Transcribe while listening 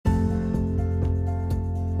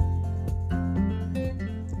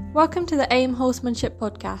Welcome to the AIM Horsemanship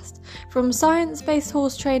Podcast. From science-based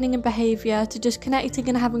horse training and behaviour to just connecting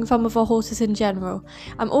and having fun with our horses in general.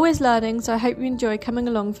 I'm always learning, so I hope you enjoy coming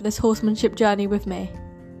along for this horsemanship journey with me.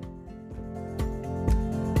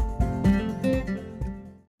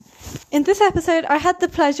 In this episode, I had the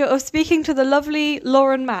pleasure of speaking to the lovely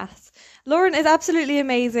Lauren Maas. Lauren is absolutely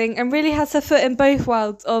amazing and really has her foot in both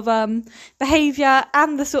worlds of behaviour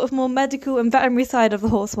and the sort of more medical and veterinary side of the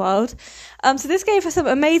horse world. So this gave her some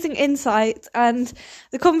amazing insights, and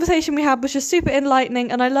the conversation we had was just super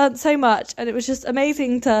enlightening, and I learned so much, and it was just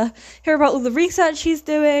amazing to hear about all the research she's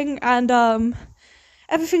doing and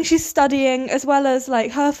everything she's studying, as well as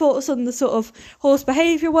like her thoughts on the sort of horse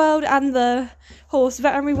behaviour world and the horse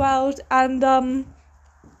veterinary world. And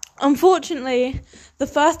unfortunately, the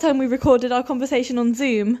first time we recorded our conversation on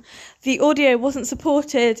Zoom, the audio wasn't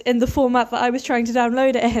supported in the format that I was trying to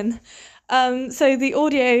download it in. So the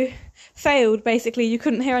audio failed, basically. You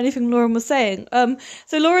couldn't hear anything Lauren was saying.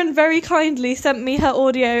 So Lauren very kindly sent me her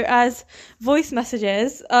audio as voice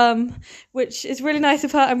messages, which is really nice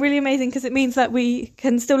of her and really amazing because it means that we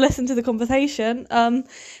can still listen to the conversation.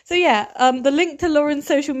 The link to Lauren's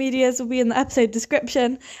social medias will be in the episode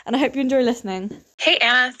description, and I hope you enjoy listening. Hey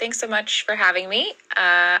Anna, thanks so much for having me.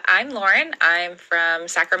 I'm Lauren. I'm from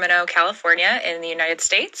Sacramento, California in the United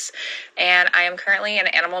States, and I am currently an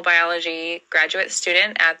animal biology graduate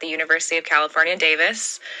student at the University of California,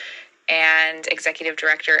 Davis, and executive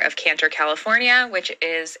director of Canter California, which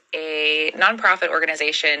is a nonprofit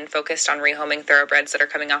organization focused on rehoming thoroughbreds that are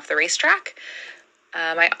coming off the racetrack.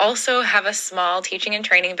 I also have a small teaching and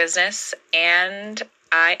training business, and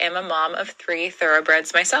I am a mom of 3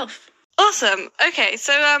 thoroughbreds myself. Awesome. Okay,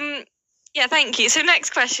 so thank you. So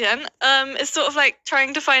next question is sort of like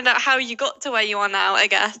trying to find out how you got to where you are now, I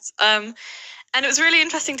guess. And it was really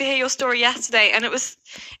interesting to hear your story yesterday, and it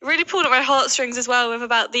really pulled at my heartstrings as well with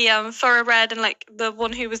about the thoroughbred and like the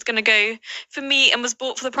one who was going to go for meat and was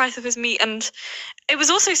bought for the price of his meat. And it was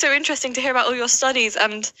also so interesting to hear about all your studies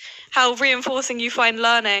and how reinforcing you find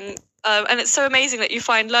learning. And it's so amazing that you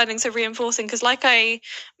find learning so reinforcing, because like I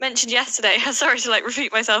mentioned yesterday, sorry to like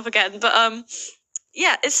repeat myself again, but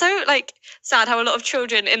it's so like sad how a lot of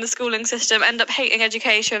children in the schooling system end up hating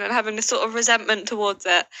education and having this sort of resentment towards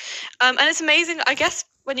it. And it's amazing, I guess,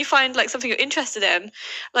 when you find like something you're interested in.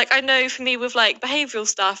 Like I know for me with like behavioural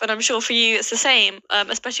stuff, and I'm sure for you it's the same,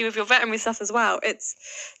 especially with your veterinary stuff as well. It's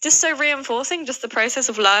just so reinforcing, just the process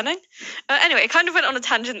of learning. Anyway, it kind of went on a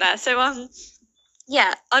tangent there. So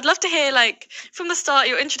I'd love to hear like from the start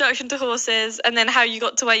your introduction to horses and then how you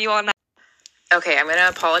got to where you are now. Okay, I'm going to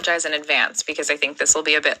apologize in advance because I think this will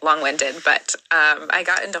be a bit long-winded, but I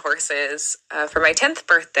got into horses for my 10th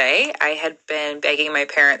birthday. I had been begging my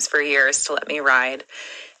parents for years to let me ride,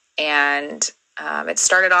 and it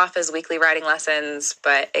started off as weekly riding lessons,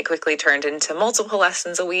 but it quickly turned into multiple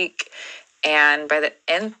lessons a week, and by the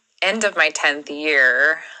end of my 10th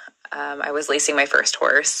year, I was leasing my first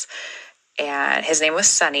horse, and his name was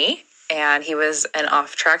Sunny. And he was an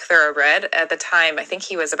off-track thoroughbred. At the time, I think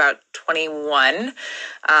he was about 21.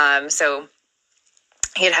 So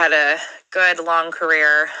he had a good, long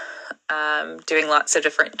career doing lots of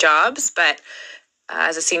different jobs. But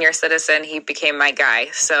as a senior citizen, he became my guy.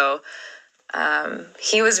 So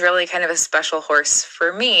he was really kind of a special horse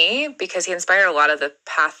for me because he inspired a lot of the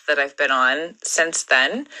path that I've been on since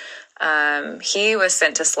then. He was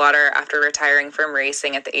sent to slaughter after retiring from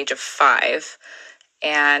racing at the age of 5.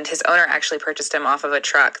 And his owner actually purchased him off of a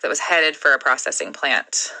truck that was headed for a processing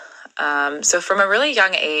plant. So from a really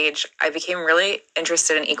young age, I became really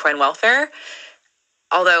interested in equine welfare,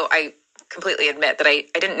 although I completely admit that I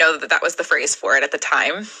didn't know that was the phrase for it at the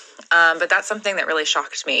time. But that's something that really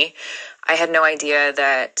shocked me. I had no idea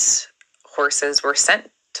that horses were sent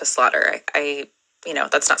to slaughter.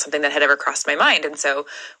 That's not something that had ever crossed my mind. And so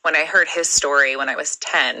when I heard his story when I was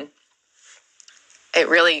 10, it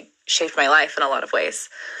really shaped my life in a lot of ways.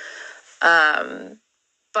 But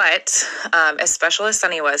as special as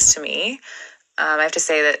Sunny was to me, I have to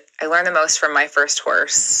say that I learned the most from my first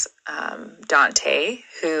horse, Dante,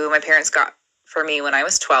 who my parents got for me when I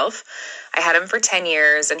was 12. I had him for 10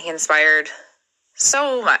 years, and he inspired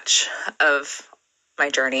so much of my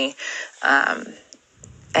journey. And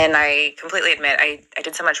I completely admit I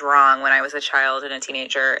did so much wrong when I was a child and a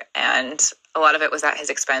teenager, and a lot of it was at his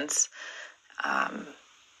expense.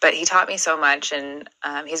 But he taught me so much, and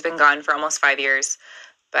he's been gone for almost 5 years,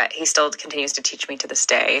 but he still continues to teach me to this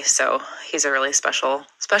day. So he's a really special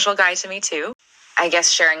guy to me too. I guess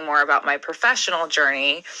sharing more about my professional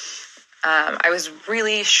journey, I was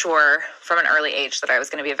really sure from an early age that I was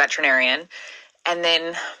going to be a veterinarian. And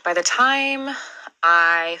then by the time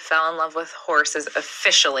I fell in love with horses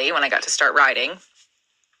officially when I got to start riding.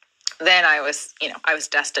 Then I was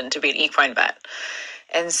destined to be an equine vet.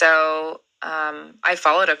 And so I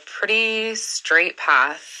followed a pretty straight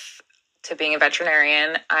path to being a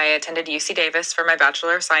veterinarian. I attended UC Davis for my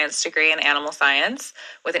Bachelor of Science degree in animal science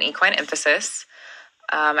with an equine emphasis.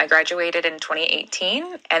 I graduated in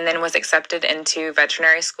 2018 and then was accepted into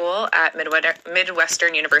veterinary school at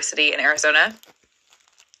Midwestern University in Arizona.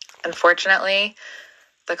 Unfortunately,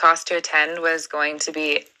 the cost to attend was going to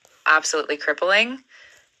be absolutely crippling.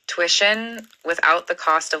 Tuition without the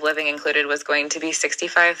cost of living included was going to be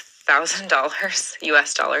 $65,000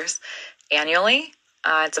 US dollars annually.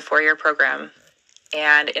 It's a 4-year program,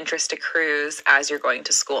 and interest accrues as you're going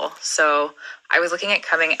to school. So I was looking at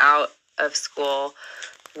coming out of school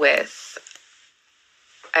with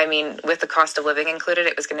the cost of living included,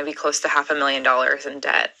 it was going to be close to $500,000 in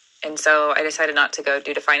debt. And so I decided not to go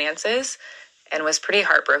due to finances and was pretty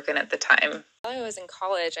heartbroken at the time. While I was in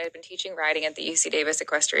college, I had been teaching riding at the UC Davis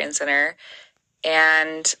Equestrian Center.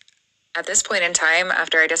 And at this point in time,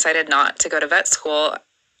 after I decided not to go to vet school,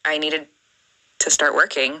 I needed to start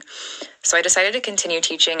working. So I decided to continue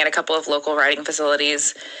teaching at a couple of local riding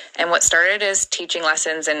facilities. And what started as teaching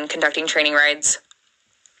lessons and conducting training rides,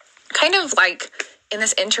 kind of like in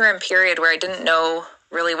this interim period where I didn't know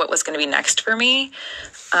really what was going to be next for me,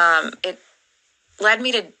 it led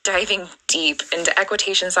me to diving deep into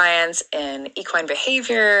equitation science and equine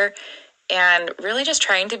behavior and really just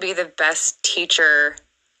trying to be the best teacher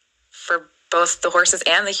for both the horses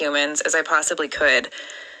and the humans as I possibly could.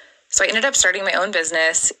 So I ended up starting my own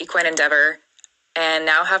business, Equine Endeavor, and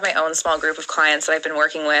now have my own small group of clients that I've been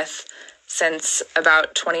working with since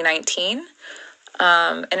about 2019.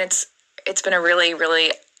 And it's been a really,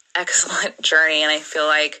 really excellent journey, and I feel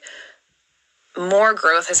like more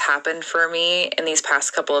growth has happened for me in these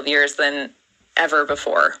past couple of years than ever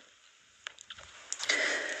before.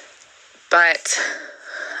 But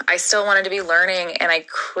I still wanted to be learning, and I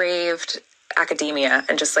craved academia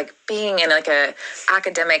and just like being in like a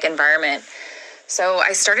academic environment. So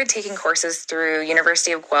I started taking courses through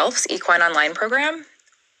University of Guelph's Equine Online program,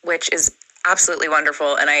 which is absolutely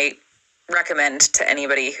wonderful, and I recommend to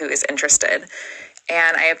anybody who is interested.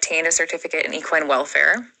 And I obtained a certificate in equine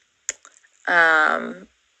welfare.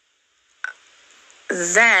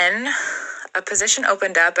 Then a position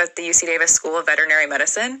opened up at the UC Davis School of Veterinary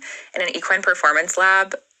Medicine in an equine performance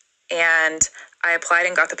lab, and I applied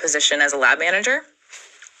and got the position as a lab manager.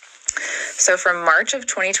 So from March of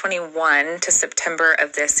 2021 to September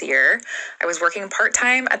of this year, I was working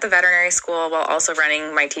part-time at the veterinary school while also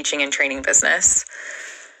running my teaching and training business.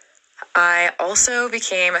 I also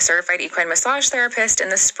became a certified equine massage therapist in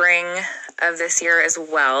the spring of this year as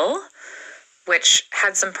well, which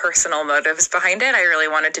had some personal motives behind it. I really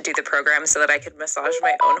wanted to do the program so that I could massage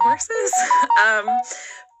my own horses.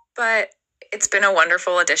 But it's been a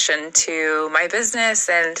wonderful addition to my business,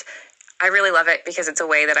 and I really love it because it's a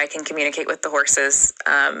way that I can communicate with the horses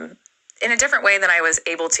in a different way than I was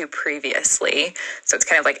able to previously. So it's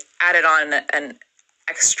kind of like added on an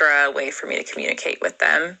extra way for me to communicate with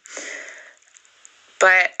them.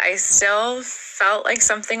 But I still felt like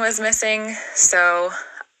something was missing. So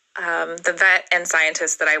the vet and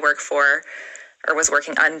scientist that I work for or was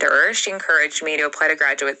working under, she encouraged me to apply to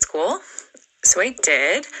graduate school. So I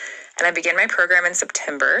did. And I began my program in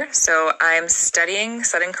September. So I'm studying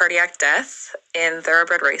sudden cardiac death in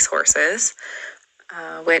thoroughbred racehorses,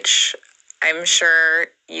 which I'm sure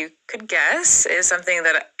you could guess is something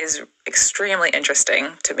that is extremely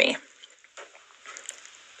interesting to me.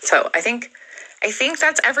 So I think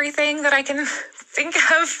that's everything that I can think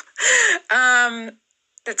of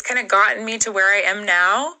that's kind of gotten me to where I am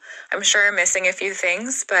now. I'm sure I'm missing a few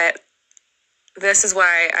things, but this is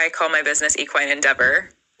why I call my business Equine Endeavor.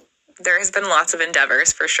 There has been lots of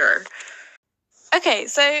endeavors for sure. Okay,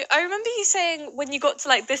 so I remember you saying when you got to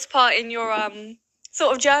like this part in your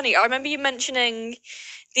sort of journey, I remember you mentioning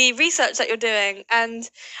the research that you're doing, and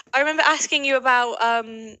I remember asking you about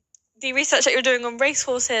the research that you're doing on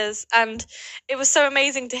racehorses, and it was so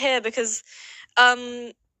amazing to hear because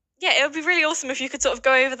it would be really awesome if you could sort of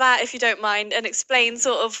go over that, if you don't mind, and explain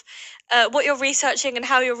sort of what you're researching and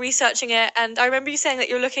how you're researching it. And I remember you saying that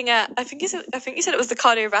you're looking at, I think you said it was the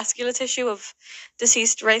cardiovascular tissue of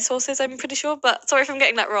deceased racehorses, I'm pretty sure, but sorry if I'm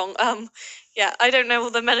getting that wrong. I don't know all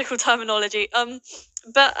the medical terminology.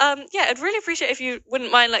 I'd really appreciate if you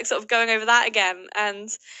wouldn't mind like sort of going over that again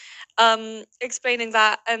and explaining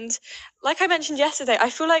that. And like I mentioned yesterday, I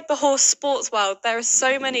feel like the horse sports world, there are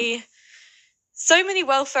so many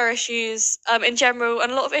welfare issues in general,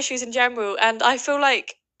 and a lot of issues in general, and I feel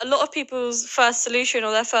like a lot of people's first solution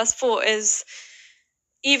or their first thought is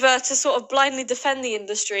either to sort of blindly defend the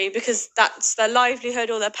industry because that's their livelihood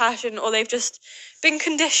or their passion, or they've just been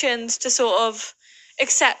conditioned to sort of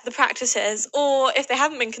accept the practices, or if they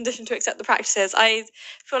haven't been conditioned to accept the practices, I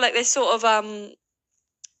feel like they sort of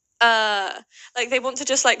like they want to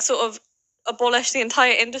just like sort of abolish the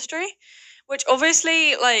entire industry, which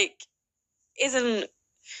obviously like isn't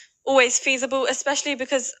always feasible, especially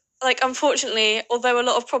because like unfortunately, although there are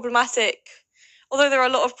a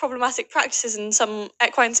lot of problematic practices in some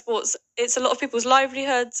equine sports, it's a lot of people's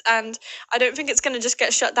livelihoods, and I don't think it's going to just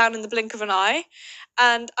get shut down in the blink of an eye.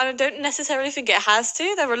 And I don't necessarily think it has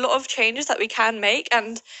to. There are a lot of changes that we can make,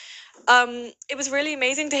 and it was really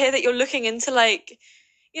amazing to hear that you're looking into like,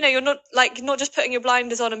 you're not just putting your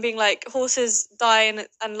blinders on and being like horses die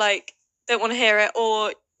and like don't want to hear it,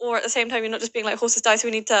 or at the same time you're not just being like horses die so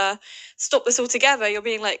we need to stop this altogether. You're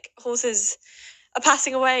being like horses are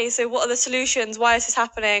passing away, so what are the solutions, why is this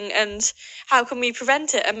happening, and how can we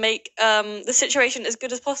prevent it and make the situation as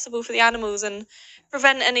good as possible for the animals and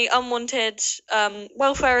prevent any unwanted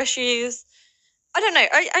welfare issues. I don't know.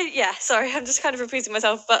 Yeah, sorry, I'm just kind of repeating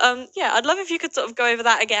myself. But yeah, I'd love if you could sort of go over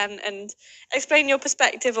that again and explain your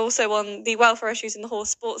perspective also on the welfare issues in the horse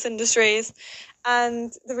sports industries.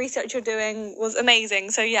 And the research you're doing was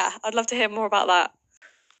amazing. So yeah, I'd love to hear more about that.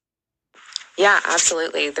 Yeah,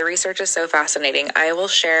 absolutely. The research is so fascinating. I will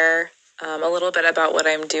share a little bit about what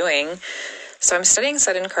I'm doing. So I'm studying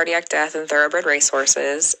sudden cardiac death in thoroughbred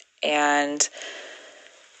racehorses, and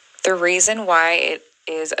the reason why it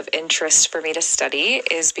is of interest for me to study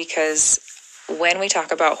is because when we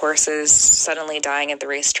talk about horses suddenly dying at the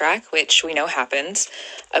racetrack, which we know happens,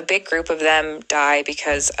 a big group of them die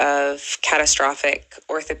because of catastrophic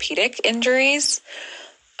orthopedic injuries.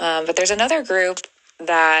 But there's another group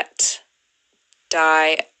that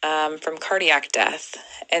die from cardiac death.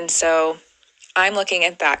 And so I'm looking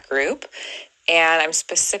at that group, and I'm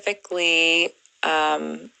specifically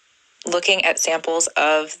looking at samples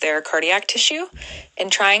of their cardiac tissue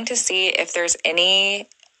and trying to see if there's any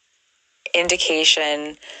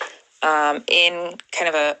indication in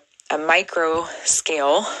kind of a micro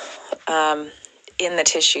scale in the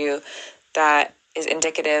tissue that is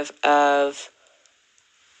indicative of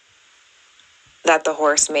that the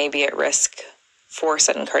horse may be at risk for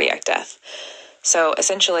sudden cardiac death. So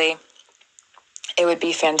essentially, it would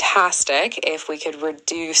be fantastic if we could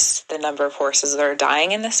reduce the number of horses that are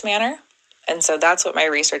dying in this manner. And so that's what my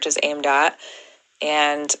research is aimed at.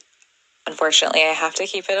 And unfortunately, I have to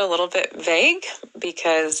keep it a little bit vague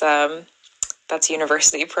because that's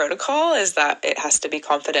university protocol, is that it has to be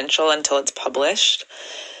confidential until it's published.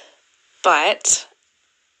 But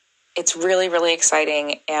it's really, really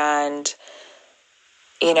exciting. And,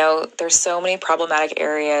 there's so many problematic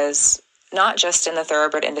areas, not just in the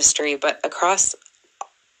thoroughbred industry, but across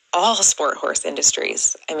all sport horse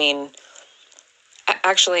industries. I mean,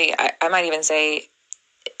 actually, I might even say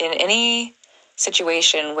in any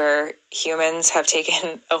situation where humans have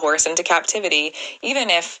taken a horse into captivity, even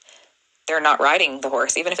if they're not riding the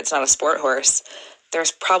horse, even if it's not a sport horse,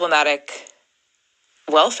 there's problematic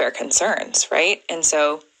welfare concerns, right? And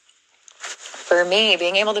so for me,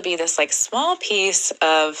 being able to be this like small piece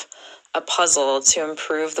of a puzzle to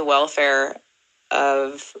improve the welfare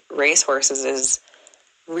of racehorses is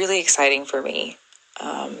really exciting for me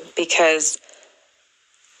because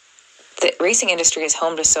the racing industry is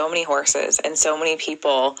home to so many horses and so many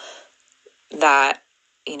people that,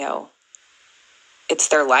 it's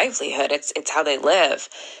their livelihood. It's how they live.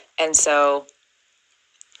 And so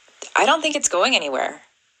I don't think it's going anywhere.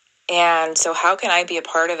 And so how can I be a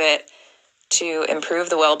part of it to improve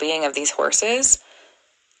the well-being of these horses?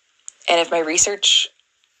 And if my research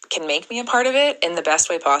can make me a part of it in the best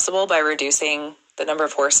way possible by reducing the number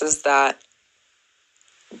of horses that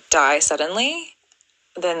die suddenly,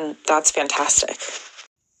 then that's fantastic.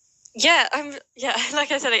 Yeah,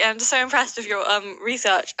 like I said, I'm just so impressed with your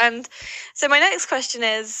research. And so my next question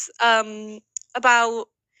is about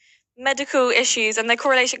medical issues and their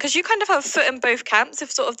correlation, because you kind of have a foot in both camps of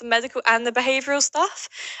sort of the medical and the behavioural stuff.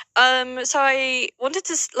 So I wanted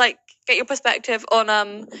to get your perspective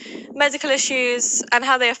on medical issues and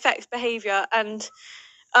how they affect behaviour, and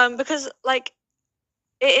because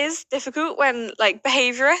it is difficult when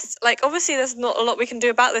behaviourists, obviously there's not a lot we can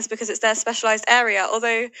do about this because it's their specialised area,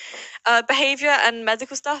 although behaviour and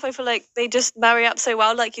medical stuff, I feel like they just marry up so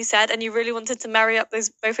well, like you said, and you really wanted to marry up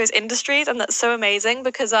both those industries, and that's so amazing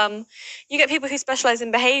because you get people who specialise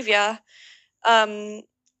in behaviour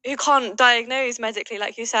who can't diagnose medically,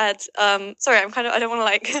 like you said. Sorry, I don't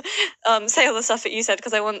want to say all the stuff that you said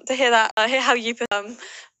because I want to hear how you put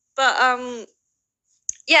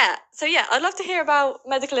I'd love to hear about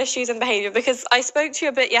medical issues and behaviour, because I spoke to you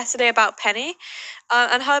a bit yesterday about Penny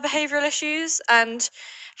and her behavioural issues, and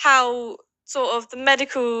how sort of the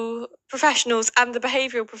medical professionals and the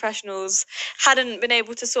behavioural professionals hadn't been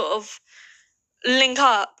able to sort of link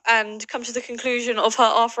up and come to the conclusion of her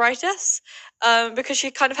arthritis, because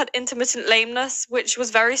she kind of had intermittent lameness, which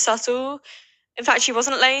was very subtle. In fact, she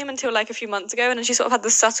wasn't lame until like a few months ago, and then she sort of had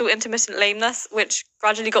this subtle intermittent lameness, which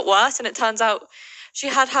gradually got worse, and it turns out she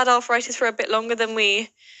had arthritis for a bit longer than we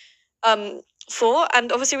thought,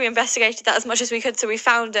 and obviously we investigated that as much as we could, so we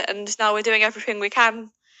found it, and now we're doing everything we can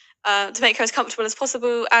to make her as comfortable as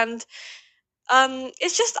possible. And I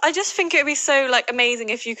just think it would be so like amazing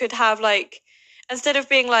if you could have like, instead of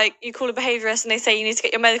being like, you call a behaviourist and they say you need to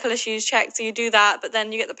get your medical issues checked, so you do that, but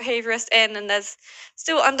then you get the behaviourist in and there's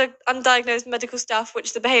still undiagnosed medical stuff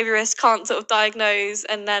which the behaviourist can't sort of diagnose,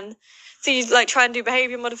 and then so you like try and do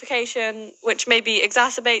behaviour modification, which maybe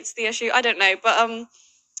exacerbates the issue. I don't know, but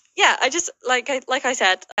I just like I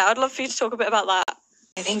said, I'd love for you to talk a bit about that.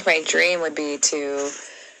 I think my dream would be to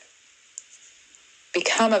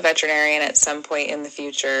become a veterinarian at some point in the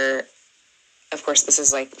future. Of course, this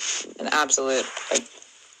is like an absolute, like,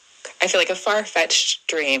 I feel like a far-fetched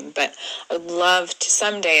dream, but I would love to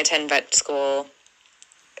someday attend vet school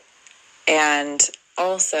and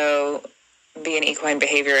also be an equine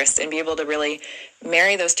behaviorist and be able to really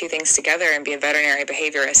marry those two things together and be a veterinary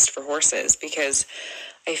behaviorist for horses, because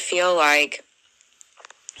I feel like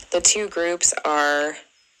the two groups are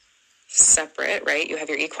separate, right? You have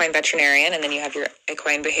your equine veterinarian and then you have your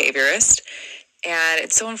equine behaviorist. And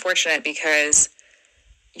it's so unfortunate because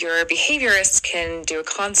your behaviorist can do a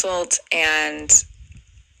consult and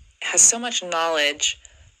has so much knowledge,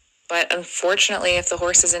 but unfortunately, if the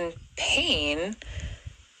horse is in pain,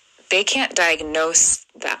 they can't diagnose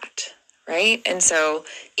that, right? And so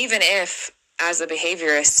even if, as a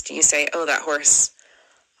behaviorist, you say, oh, that horse,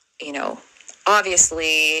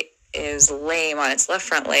 obviously is lame on its left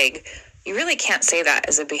front leg, you really can't say that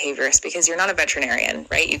as a behaviorist because you're not a veterinarian,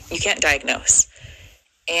 right? You can't diagnose.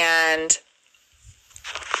 And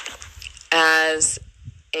as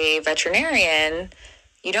a veterinarian,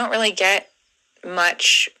 you don't really get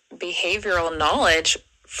much behavioral knowledge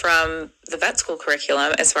from the vet school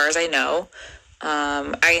curriculum, as far as I know.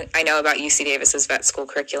 I know about UC Davis's vet school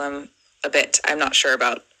curriculum a bit. I'm not sure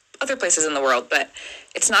about other places in the world, but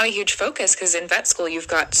it's not a huge focus because in vet school, you've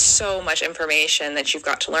got so much information that you've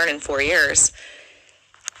got to learn in 4 years.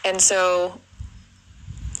 And so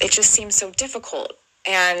it just seems so difficult.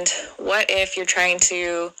 And what if you're trying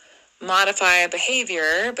to modify a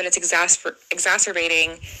behavior, but it's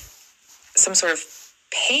exacerbating some sort of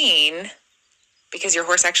pain because your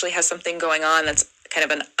horse actually has something going on that's kind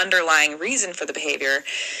of an underlying reason for the behavior.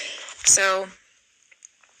 So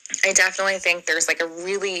I definitely think there's like a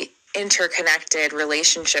really interconnected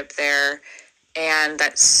relationship there, and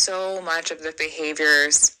that so much of the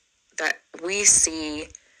behaviors that we see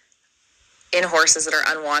in horses that are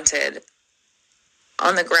unwanted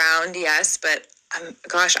on the ground, yes, but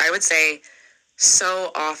I would say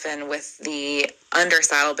so often with the under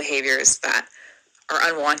saddle behaviors that are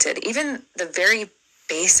unwanted, even the very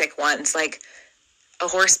basic ones, like a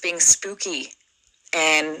horse being spooky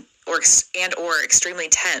and or extremely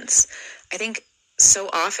tense. I think so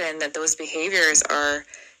often that those behaviors are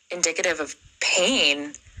indicative of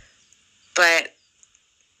pain, but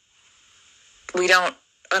we don't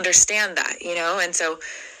understand that, and so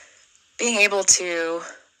being able to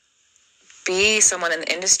be someone in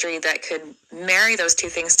the industry that could marry those two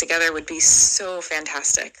things together would be so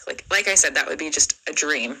fantastic. Like I said, that would be just a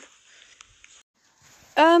dream.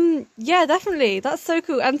 Yeah, definitely. That's so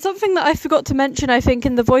cool. And something that I forgot to mention, I think,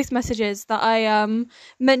 in the voice messages that I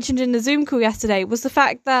mentioned in the Zoom call yesterday was the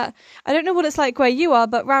fact that, I don't know what it's like where you are,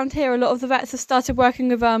 but around here a lot of the vets have started working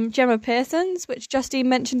with Gemma Pearson's, which Justine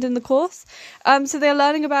mentioned in the course. So they're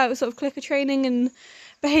learning about sort of clicker training and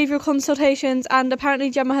behavioural consultations, and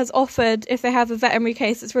apparently Gemma has offered, if they have a veterinary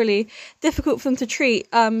case that's really difficult for them to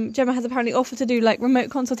treat, Gemma has apparently offered to do like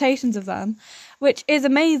remote consultations of them, which is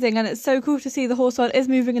amazing, and it's so cool to see the horse world is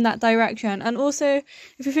moving in that direction. And also,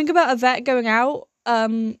 if you think about a vet going out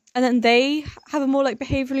and then they have a more like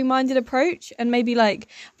behaviourally minded approach and maybe like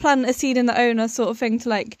plant a seed in the owner sort of thing to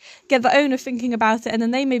like get the owner thinking about it, and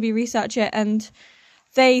then they maybe research it and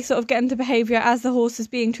they sort of get into behaviour as the horse is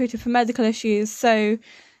being treated for medical issues. So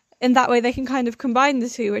in that way they can kind of combine the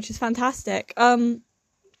two, which is fantastic.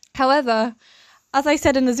 However, as I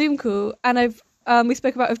said in the Zoom call, and we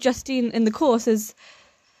spoke about with Justine in the course, is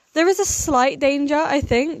there is a slight danger, I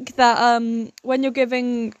think, that when you're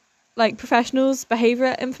giving like professionals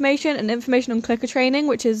behaviour information and information on clicker training,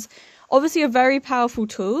 which is obviously a very powerful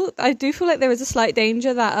tool. I do feel like there is a slight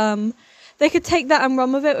danger that they could take that and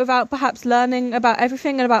run with it without perhaps learning about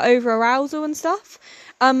everything and about over-arousal and stuff.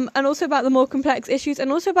 And also about the more complex issues,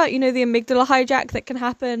 and also about, the amygdala hijack that can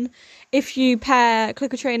happen if you pair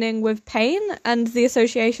clicker training with pain and the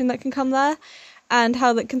association that can come there, and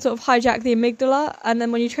how that can sort of hijack the amygdala, and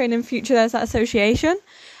then when you train in future there's that association.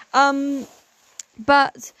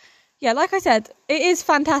 But yeah, like I said, it is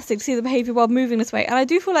fantastic to see the behaviour world moving this way, and I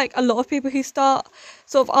do feel like a lot of people who start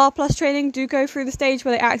sort of R+ training do go through the stage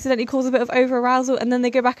where they accidentally cause a bit of over-arousal and then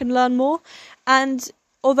they go back and learn more. And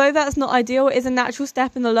although that's not ideal, it is a natural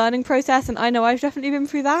step in the learning process, and I know I've definitely been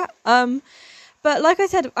through that. But like I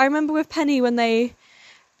said, I remember with Penny when they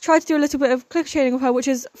tried to do a little bit of clicker training with her, which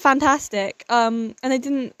is fantastic, and they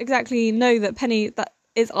didn't exactly know that Penny that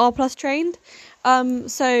is R+ trained.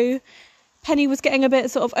 So Penny was getting a bit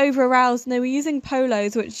sort of over-aroused, and they were using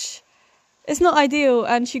polos, which is not ideal,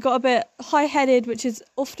 and she got a bit high-headed, which is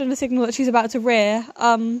often a signal that she's about to rear.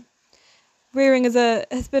 Rearing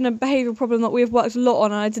has been a behavioural problem that we've worked a lot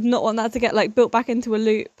on, and I did not want that to get built back into a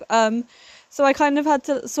loop. So I kind of had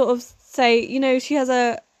to sort of say, she has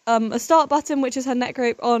a start button, which is her neck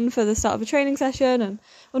rope on for the start of a training session, and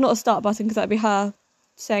well, not a start button because that'd be her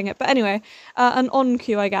saying it, but anyway, an on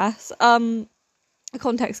cue, I guess. A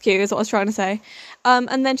context cue is what I was trying to say.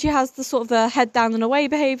 And then she has the sort of the head down and away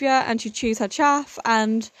behaviour, and she chews her chaff,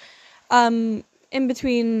 and in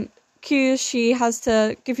between cues she has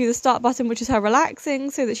to give you the start button, which is her relaxing,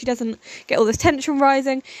 so that she doesn't get all this tension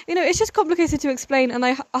rising. It's just complicated to explain, and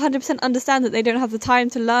I 100% understand that they don't have the time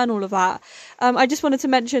to learn all of that. I just wanted to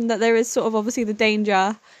mention that there is sort of obviously the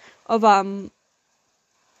danger of that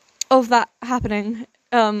happening,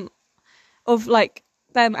 of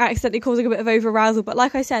them accidentally causing a bit of over-arousal. But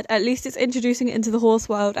like I said, at least it's introducing it into the horse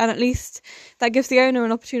world, and at least that gives the owner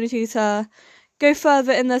an opportunity to go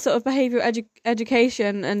further in their sort of behavioural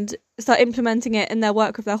education and start implementing it in their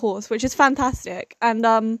work with their horse, which is fantastic. And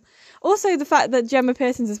also the fact that Gemma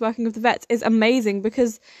Pearsons is working with the vets is amazing,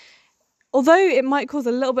 because although it might cause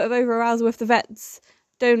a little bit of over-arousal if the vets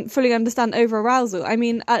don't fully understand over-arousal, I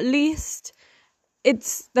mean, at least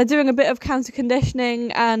they're doing a bit of counter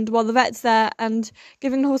conditioning, and while the vet's there, and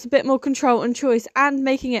giving the horse a bit more control and choice, and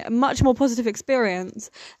making it a much more positive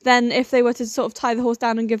experience than if they were to sort of tie the horse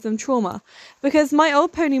down and give them trauma. Because my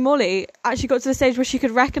old pony Molly actually got to the stage where she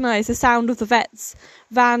could recognise the sound of the vet's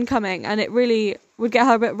van coming, and it really would get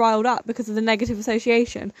her a bit riled up because of the negative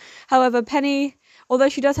association. However, Penny, although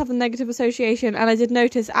she does have the negative association, and I did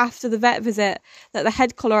notice after the vet visit that the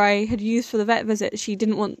head collar I had used for the vet visit, she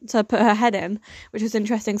didn't want to put her head in, which was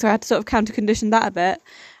interesting, so I had to sort of counter-condition that a bit.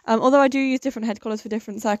 Although I do use different head collars for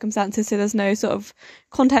different circumstances, so there's no sort of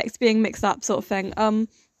context being mixed up sort of thing.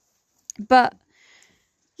 But,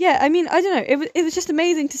 yeah, I mean, I don't know, it was just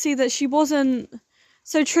amazing to see that she wasn't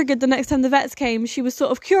so triggered the next time the vets came. She was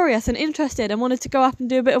sort of curious and interested and wanted to go up and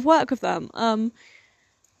do a bit of work with them.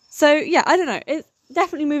 So, yeah, I don't know, it's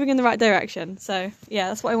definitely moving in the right direction. So yeah,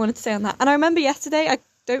 that's what I wanted to say on that. And I remember yesterday, I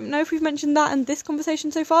don't know if we've mentioned that in this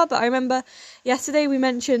conversation so far, but I remember yesterday we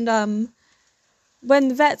mentioned when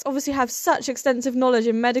the vets obviously have such extensive knowledge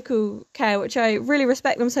in medical care, which I really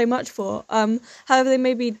respect them so much for. However, they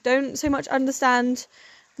maybe don't so much understand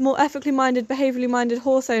the more ethically minded, behaviourally minded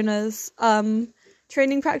horse owners'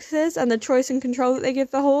 training practices and the choice and control that they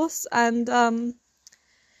give the horse. And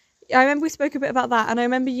I remember we spoke a bit about that, and I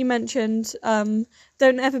remember you mentioned don't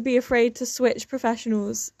ever be afraid to switch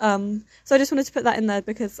professionals. So I just wanted to put that in there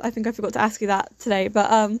because I think I forgot to ask you that today. But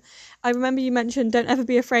I remember you mentioned don't ever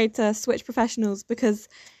be afraid to switch professionals, because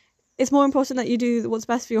it's more important that you do what's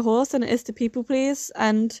best for your horse than it is to people please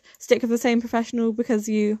and stick with the same professional because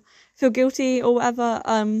you feel guilty or whatever.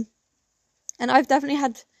 And I've definitely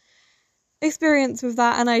had experience with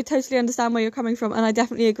that, and I totally understand where you're coming from, and I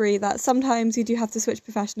definitely agree that sometimes you do have to switch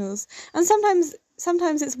professionals, and sometimes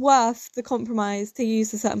it's worth the compromise to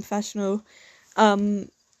use a certain professional,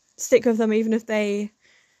 stick with them even if they,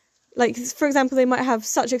 for example, they might have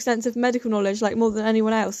such extensive medical knowledge, more than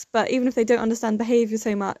anyone else, but even if they don't understand behaviour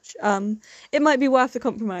so much, it might be worth the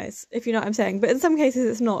compromise, if you know what I'm saying. But in some cases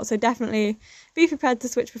it's not, so definitely be prepared to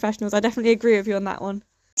switch professionals. I definitely agree with you on that one.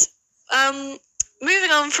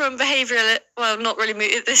 Moving on from behavioural, well, not really,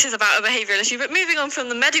 this is about a behavioural issue, but moving on from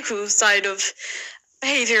the medical side of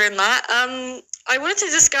behaviour in that, I wanted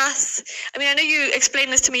to discuss, I know you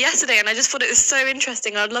explained this to me yesterday, and I just thought it was so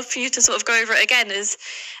interesting. I'd love for you to sort of go over it again,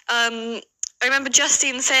 I remember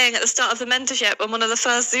Justine saying at the start of the mentorship on one of the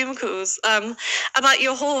first Zoom calls about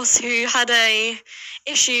your horse who had a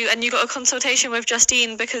issue, and you got a consultation with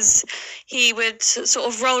Justine because he would sort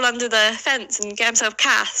of roll under the fence and get himself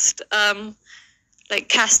cast. like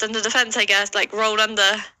cast under the fence, I guess, like rolled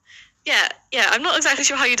under. Yeah, I'm not exactly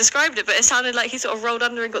sure how you described it, but it sounded like he sort of rolled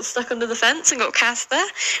under and got stuck under the fence and got cast there,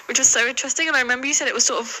 which was so interesting. And I remember you said it was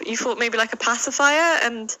sort of, you thought maybe like a pacifier.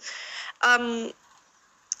 And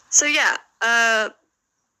so yeah,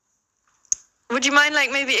 would you mind like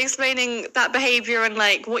maybe explaining that behavior and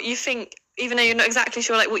like what you think, even though you're not exactly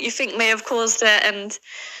sure, like what you think may have caused it, and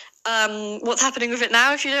what's happening with it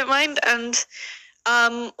now, if you don't mind? And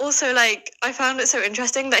also, like, I found it so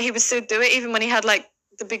interesting that he would still do it even when he had like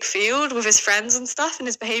the big field with his friends and stuff and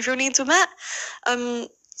his behavioural needs were met,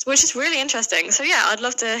 which is really interesting. So yeah, I'd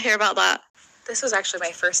love to hear about that. This was actually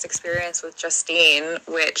my first experience with Justine,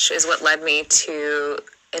 which is what led me to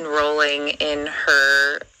enrolling in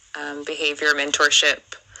her behavior mentorship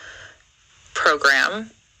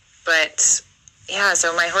program. But yeah,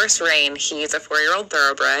 so my horse Rain, he's a 4-year-old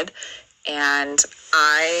thoroughbred, and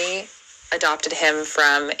I adopted him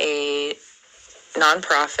from a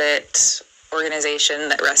nonprofit organization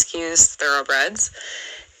that rescues thoroughbreds,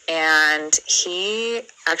 and he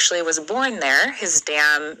actually was born there. His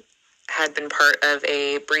dam had been part of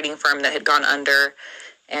a breeding farm that had gone under,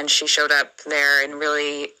 and she showed up there in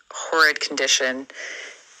really horrid condition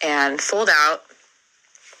and foaled out.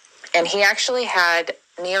 And he actually had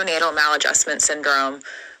neonatal maladjustment syndrome,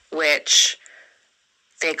 which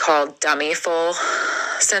they call dummy foal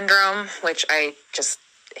syndrome, which I just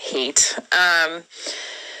hate.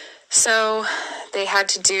 So they had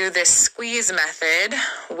to do this squeeze method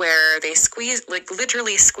where they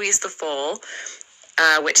literally squeeze the foal,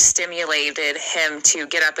 which stimulated him to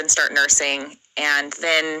get up and start nursing. And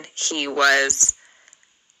then he was,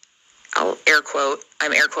 I'm air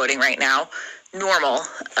quoting right now, normal,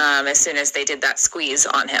 as soon as they did that squeeze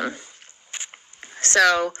on him.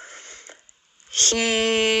 So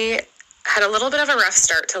he had a little bit of a rough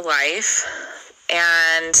start to life,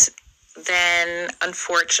 and then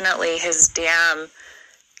unfortunately his dam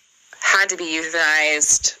had to be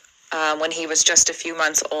euthanized when he was just a few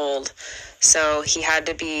months old. So he had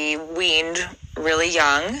to be weaned really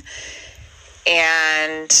young,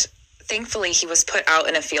 and thankfully he was put out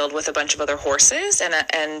in a field with a bunch of other horses,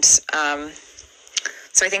 and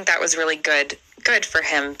so I think that was really good for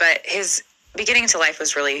him. But his beginning to life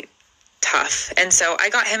was really tough, and so I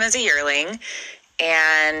got him as a yearling,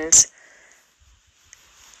 and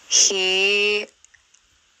he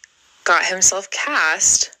got himself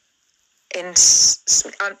cast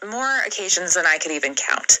on more occasions than I could even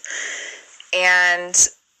count. And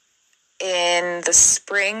in the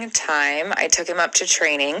springtime, I took him up to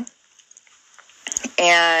training,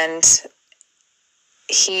 and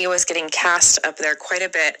he was getting cast up there quite a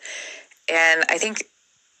bit. And I think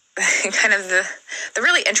kind of the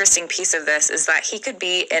really interesting piece of this is that he could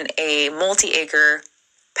be in a multi-acre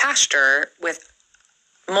pasture with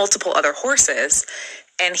multiple other horses,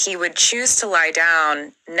 and he would choose to lie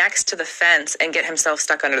down next to the fence and get himself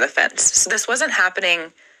stuck under the fence. So this wasn't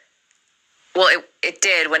happening. Well, it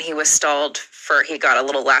did when he was stalled he got a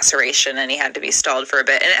little laceration and he had to be stalled for a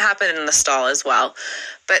bit, and it happened in the stall as well.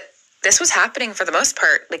 But this was happening for the most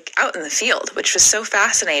part, like out in the field, which was so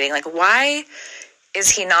fascinating. Like, why is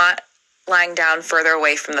he not lying down further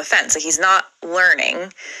away from the fence? Like, he's not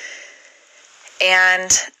learning.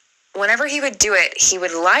 And whenever he would do it, he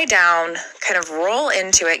would lie down, kind of roll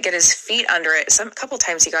into it, get his feet under it. A couple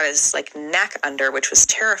times he got his neck under, which was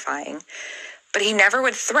terrifying. But he never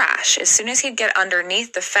would thrash. As soon as he'd get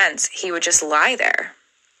underneath the fence, he would just lie there.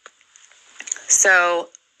 So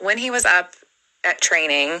when he was up at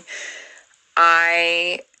training,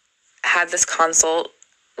 I had this consult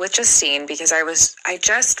with Justine because I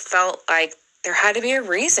just felt like there had to be a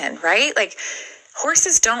reason, right? Like,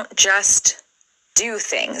 horses don't just do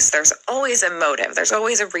things. There's always a motive. There's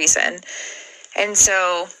always a reason. And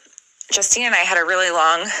so Justine and I had a really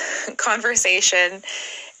long conversation,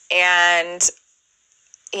 and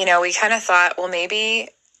we kind of thought, well, maybe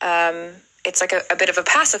it's like a bit of a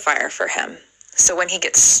pacifier for him. So when he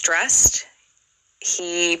gets stressed,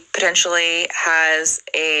 he potentially has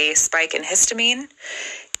a spike in histamine,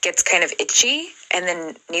 gets kind of itchy, and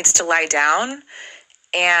then needs to lie down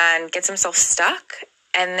and gets himself stuck,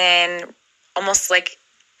 and then almost like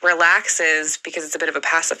relaxes because it's a bit of a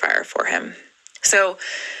pacifier for him. So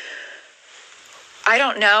I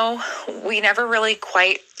don't know. We never really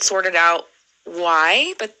quite sorted out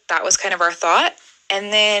why, but that was kind of our thought.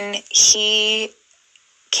 And then he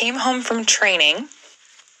came home from training,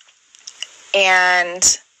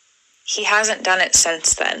 and he hasn't done it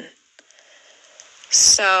since then.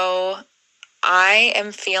 So I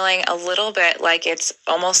am feeling a little bit like it's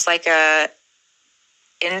almost like a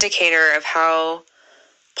indicator of how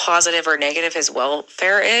positive or negative his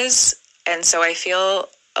welfare is. And so I feel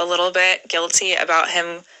a little bit guilty about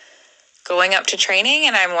him going up to training,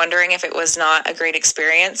 and I'm wondering if it was not a great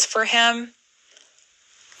experience for him.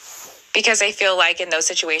 Because I feel like in those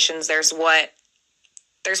situations, there's what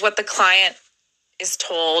the client is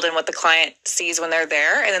told and what the client sees when they're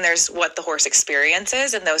there, and then there's what the horse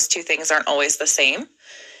experiences, and those two things aren't always the same.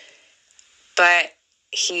 But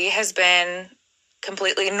he has been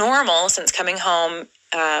completely normal since coming home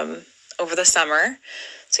over the summer.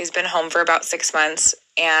 So he's been home for about 6 months,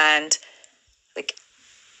 and like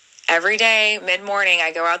every day, mid-morning,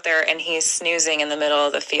 I go out there and he's snoozing in the middle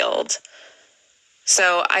of the field.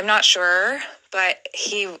 So I'm not sure, but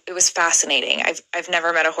it was fascinating. I've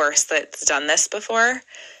never met a horse that's done this before.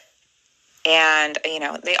 And,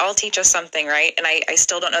 they all teach us something, right? And I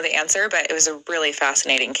still don't know the answer, but it was a really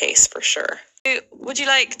fascinating case for sure. Would you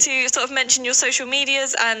like to sort of mention your social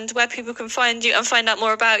medias and where people can find you and find out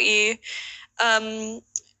more about you?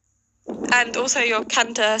 And also your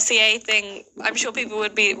Canter CA thing. I'm sure people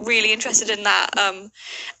would be really interested in that. And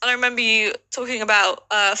I remember you talking about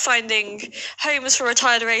finding homes for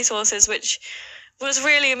retired racehorses, which was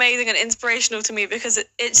really amazing and inspirational to me, because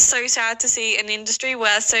it's so sad to see an industry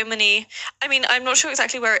where so many, I'm not sure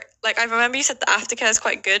exactly where, I remember you said the aftercare is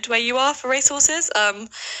quite good where you are for racehorses,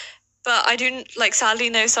 but I do, sadly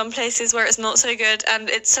know some places where it's not so good, and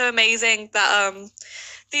it's so amazing that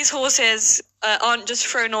these horses aren't just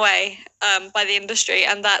thrown away by the industry,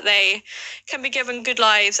 and that they can be given good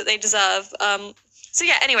lives that they deserve. So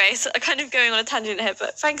yeah, anyway, so I'm kind of going on a tangent here,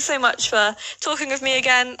 but thanks so much for talking with me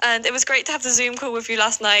again, and it was great to have the Zoom call with you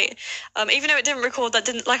last night. Even though it didn't record, that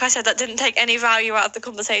didn't take any value out of the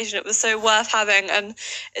conversation. It was so worth having, and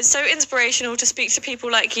it's so inspirational to speak to people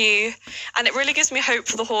like you, and it really gives me hope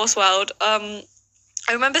for the horse world. I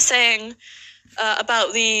remember saying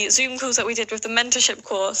about the Zoom calls that we did with the mentorship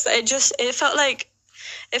course, that it felt like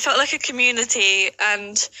a community,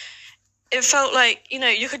 and it felt like,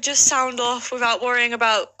 you could just sound off without worrying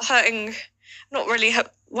about hurting, not really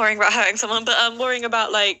worrying about hurting someone, but worrying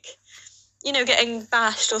about getting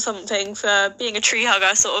bashed or something for being a tree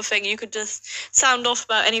hugger sort of thing. You could just sound off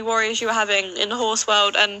about any worries you were having in the horse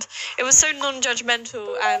world, and it was so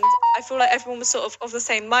non-judgmental, and I feel like everyone was sort of the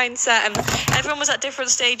same mindset, and everyone was at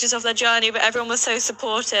different stages of their journey, but everyone was so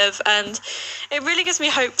supportive, and it really gives me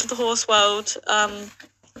hope for the horse world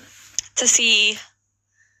to see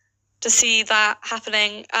that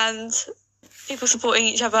happening and people supporting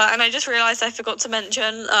each other. And I just realised I forgot to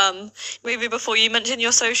mention, maybe before you mentioned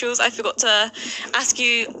your socials, I forgot to ask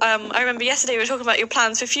you, I remember yesterday we were talking about your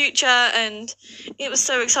plans for future, and it was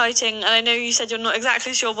so exciting. And I know you said you're not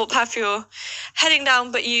exactly sure what path you're heading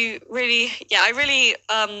down, but I really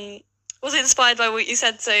was inspired by what you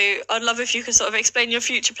said. So I'd love if you could sort of explain your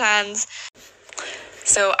future plans.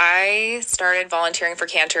 So I started volunteering for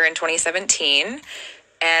Canter in 2017,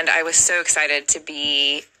 and I was so excited to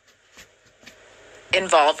be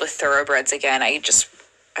involved with thoroughbreds again.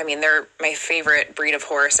 They're my favorite breed of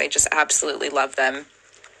horse. I just absolutely love them.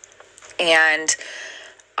 And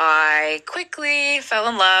I quickly fell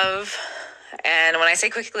in love. And when I say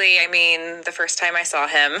quickly, I mean the first time I saw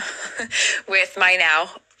him with my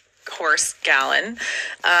now horse, Gallon.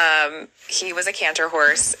 He was a Canter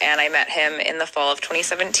horse, and I met him in the fall of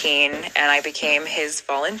 2017, and I became his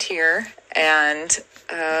volunteer and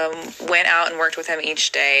went out and worked with him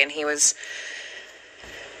each day. And he was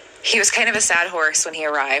kind of a sad horse when he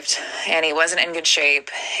arrived, and he wasn't in good shape.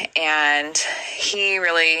 And he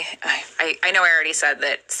really, I know I already said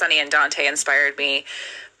that Sonny and Dante inspired me,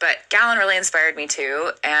 but Gallon really inspired me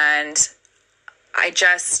too. And I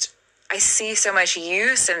see so much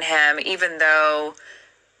use in him, even though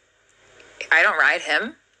I don't ride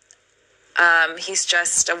him. He's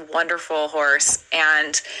just a wonderful horse.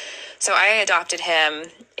 And so I adopted him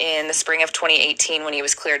in the spring of 2018 when he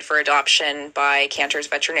was cleared for adoption by Canter's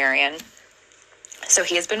veterinarian. So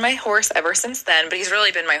he has been my horse ever since then, but he's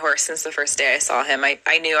really been my horse since the first day I saw him.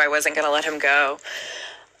 I knew I wasn't going to let him go.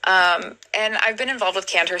 And I've been involved with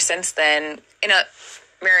Canter since then in a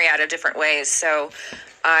myriad of different ways. So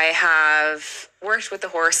I have worked with the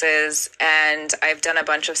horses, and I've done a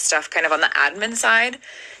bunch of stuff kind of on the admin side.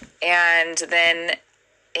 And then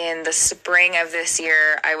in the spring of this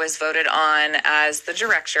year, I was voted on as the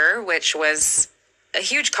director, which was a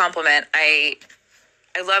huge compliment. I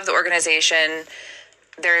love the organization.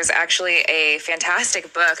 There's actually a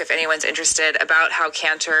fantastic book, if anyone's interested, about how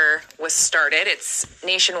Canter was started. It's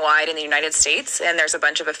nationwide in the United States, and there's a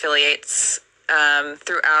bunch of affiliates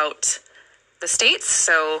throughout the states.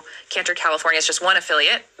 So Canter California is just one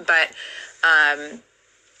affiliate, but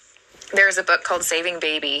there's a book called Saving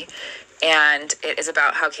Baby, and it is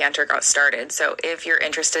about how Canter got started. So if you're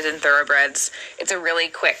interested in thoroughbreds, it's a really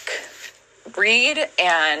quick read,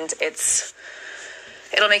 and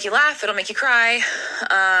it'll make you laugh, it'll make you cry,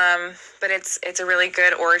 but it's a really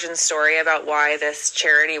good origin story about why this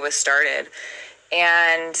charity was started.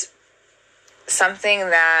 And something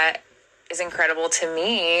that is incredible to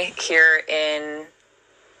me here in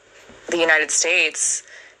the United States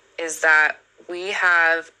is that we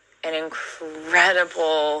have an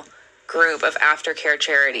incredible group of aftercare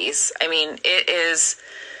charities. I mean, it is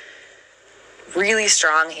really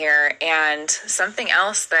strong here. And something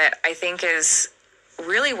else that I think is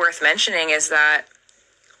really worth mentioning is that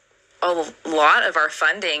a lot of our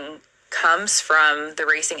funding comes from the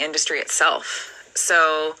racing industry itself.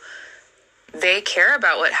 So they care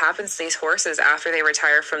about what happens to these horses after they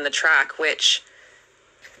retire from the track, which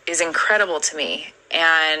is incredible to me.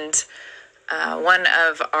 And one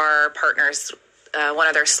of our partners, one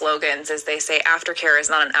of their slogans is they say aftercare is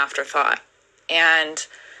not an afterthought. And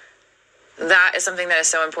that is something that is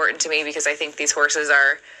so important to me, because I think these horses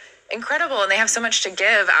are incredible and they have so much to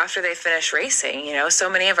give after they finish racing. You know, so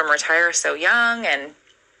many of them retire so young, and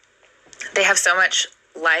they have so much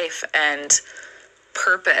life and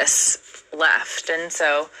purpose left. And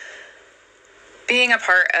so being a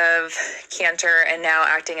part of Canter and now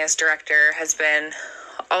acting as director has been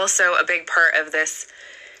also a big part of this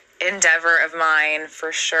endeavor of mine,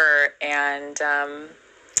 for sure. And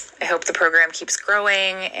I hope the program keeps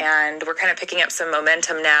growing, and we're kind of picking up some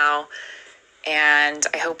momentum now. And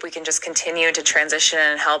I hope we can just continue to transition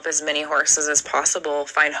and help as many horses as possible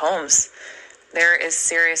find homes. There is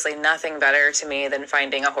seriously nothing better to me than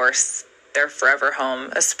finding a horse their forever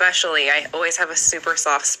home. Especially, I always have a super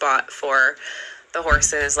soft spot for the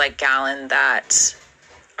horses like Gallon that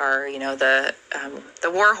are, you know, the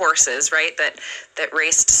war horses, right? That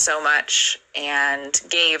raced so much and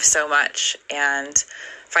gave so much, and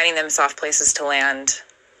finding them soft places to land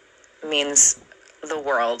means the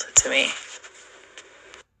world to me.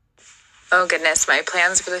 Oh goodness, my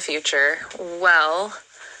plans for the future. Well,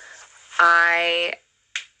 I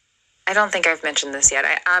don't think I've mentioned this yet.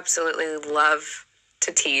 I absolutely love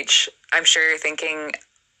to teach. I'm sure you're thinking,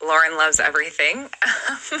 Lauren loves everything.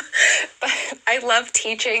 But I love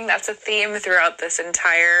teaching. That's a theme throughout this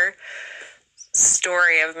entire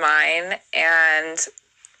story of mine. And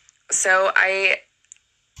so I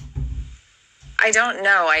don't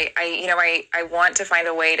know. I want to find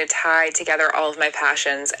a way to tie together all of my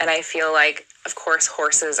passions. And I feel like, of course,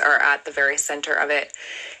 horses are at the very center of it.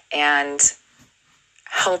 And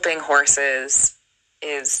helping horses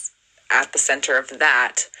is at the center of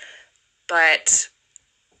that. But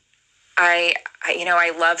I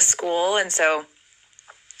love school. And so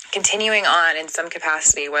continuing on in some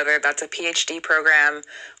capacity, whether that's a PhD program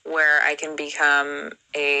where I can become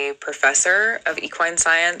a professor of equine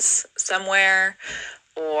science somewhere,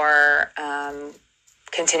 or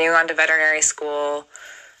continuing on to veterinary school,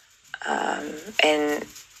 and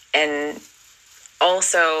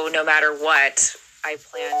also, no matter what, I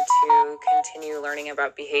plan to continue learning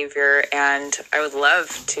about behavior, and I would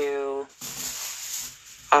love to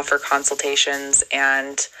offer consultations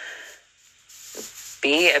and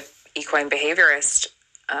be an equine behaviorist.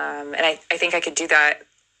 And I think I could do that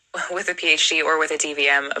with a PhD or with a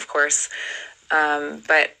DVM, of course.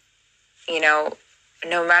 But, you know,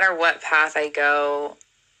 no matter what path I go,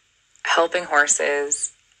 helping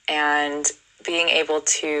horses and being able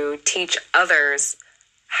to teach others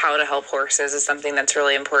how to help horses is something that's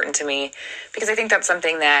really important to me, because I think that's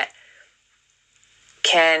something that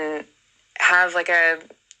can have like a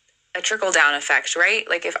trickle-down effect, right?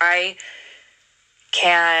 Like if I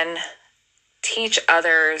can teach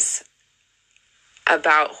others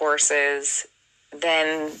about horses,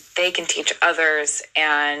 then they can teach others.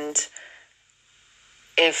 And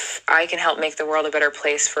if I can help make the world a better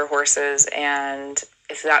place for horses, and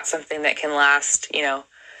if that's something that can last, you know,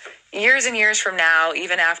 years and years from now,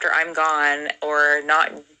 even after I'm gone or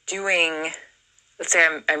not doing, let's say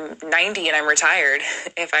I'm 90 and I'm retired,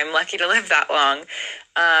 if I'm lucky to live that long,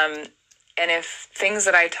 and if things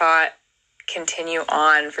that I taught continue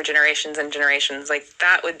on for generations and generations, like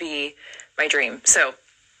that would be my dream. So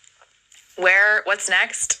what's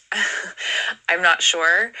next? I'm not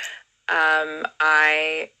sure.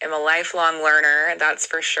 I am a lifelong learner, that's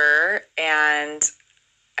for sure. And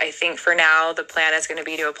I think for now, the plan is going to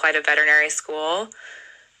be to apply to veterinary school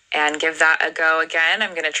and give that a go again.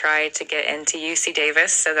 I'm going to try to get into UC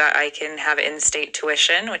Davis so that I can have in-state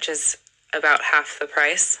tuition, which is about half the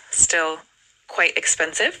price. Still quite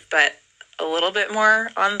expensive, but a little bit more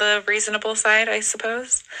on the reasonable side, I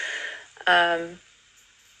suppose. But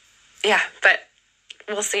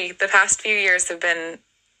we'll see. The past few years have been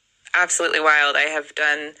absolutely wild. I have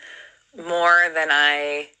done more than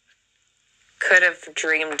I could have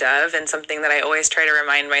dreamed of, and something that I always try to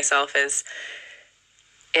remind myself is,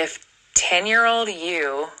 if 10-year-old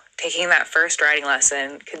you taking that first riding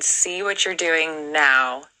lesson could see what you're doing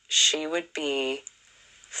now, she would be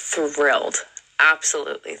thrilled.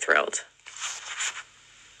 Absolutely thrilled.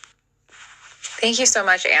 Thank you so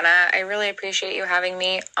much, Anna. I really appreciate you having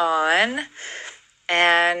me on,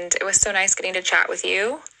 and it was so nice getting to chat with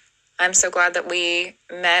you. I'm so glad that we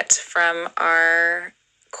met from our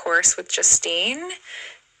course with Justine,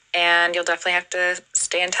 and you'll definitely have to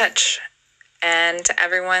stay in touch. And to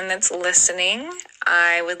everyone that's listening,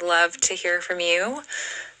 I would love to hear from you.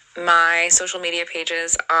 My social media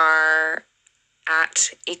pages are at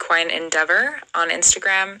Equine Endeavor on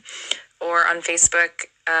Instagram, or on Facebook,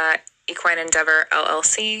 Equine Endeavor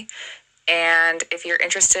LLC. And if you're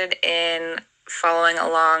interested in following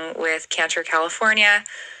along with Canter California,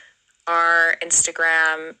 our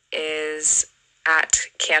Instagram is at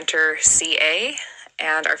Canter CA,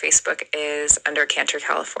 and our Facebook is under Canter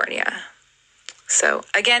California. So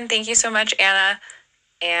again, thank you so much, Anna,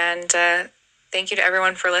 and thank you to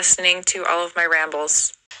everyone for listening to all of my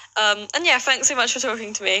rambles. And yeah, thanks so much for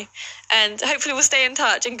talking to me, and hopefully we'll stay in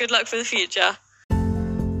touch, and good luck for the future.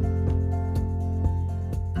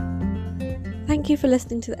 Thank you for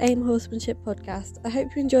listening to the AIM Horsemanship podcast. I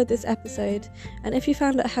hope you enjoyed this episode, and if you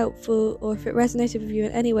found it helpful or if it resonated with you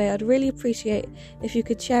in any way, I'd really appreciate if you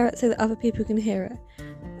could share it so that other people can hear it.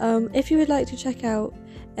 If you would like to check out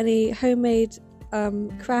any homemade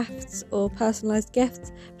crafts or personalised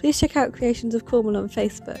gifts, please check out Creations of Cornwall on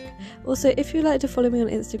Facebook. Also, if you'd like to follow me on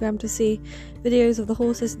Instagram to see videos of the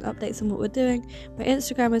horses and updates on what we're doing, my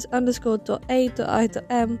Instagram is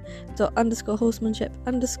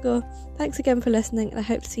 _.a.i.m._horsemanship_. Thanks again for listening, and I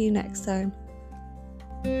hope to see you next time.